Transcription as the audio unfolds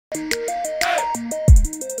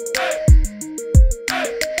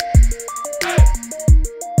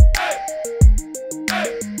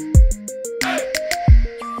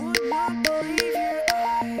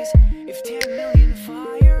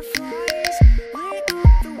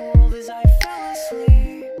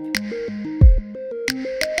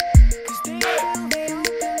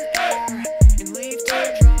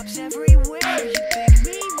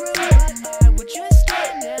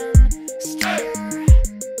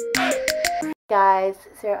Guys,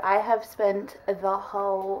 so I have spent the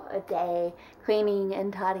whole day cleaning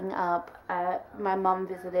and tidying up. My mum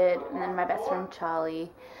visited, and then my best friend Charlie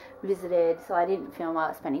visited, so I didn't film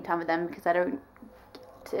while spending time with them because I don't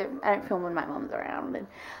film when my mum's around, and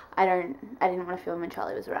I didn't want to film when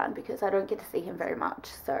Charlie was around because I don't get to see him very much.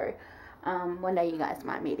 So one day you guys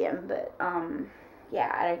might meet him, but yeah,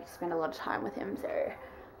 I don't spend a lot of time with him, so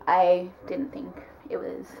I didn't think it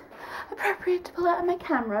was appropriate to pull out my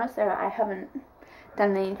camera, so I haven't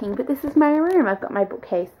done anything. But this is my room. I've got my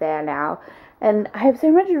bookcase there now, and I have so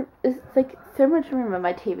much room, and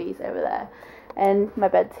my TV's over there, and my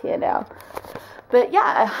bed's here now. But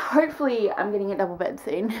yeah, hopefully I'm getting a double bed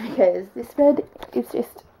soon because this bed is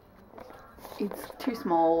it's too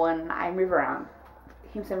small, and I move around.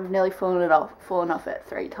 I've nearly fallen off it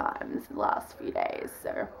 3 times in the last few days,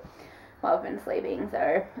 so while I've been sleeping,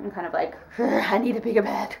 so I'm kind of like, I need a bigger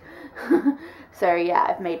bed. So yeah,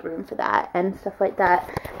 I've made room for that and stuff like that,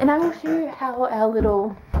 and I will show you how our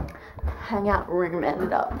little hangout room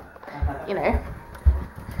ended up, you know.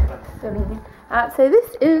 So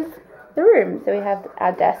this is the room. So we have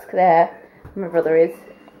our desk there. My brother is.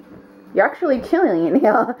 You're actually chilling in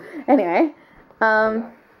here. Anyway,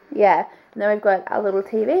 yeah. And then we've got our little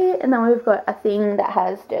TV, and then we've got a thing that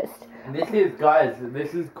has just... And this is, guys,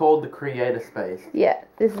 this is called the creator space. Yeah,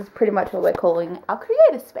 this is pretty much what we're calling our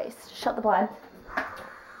creator space. Shut the blinds.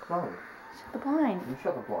 Come on. Shut the blinds. You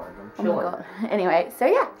shut the blinds. I'm chilling. Oh my god. Anyway, so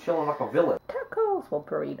yeah. Chilling like a villain. Tacos. Well,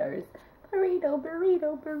 burritos.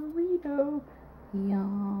 Burrito.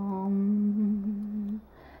 Yum.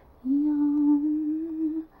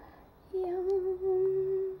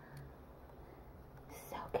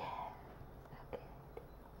 So good.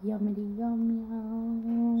 Yummity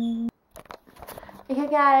yum. Okay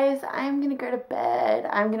guys, I'm gonna go to bed.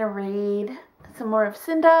 I'm gonna read some more of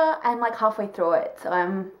Cinder. I'm like halfway through it, so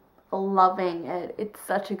I'm loving it. It's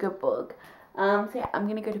such a good book. So yeah, I'm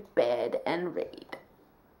gonna go to bed and read.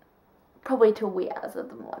 Probably till wee hours of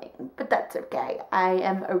the morning, but that's okay. I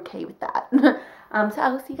am okay with that. So I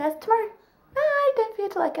will see you guys tomorrow. Bye! Don't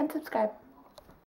forget to like and subscribe.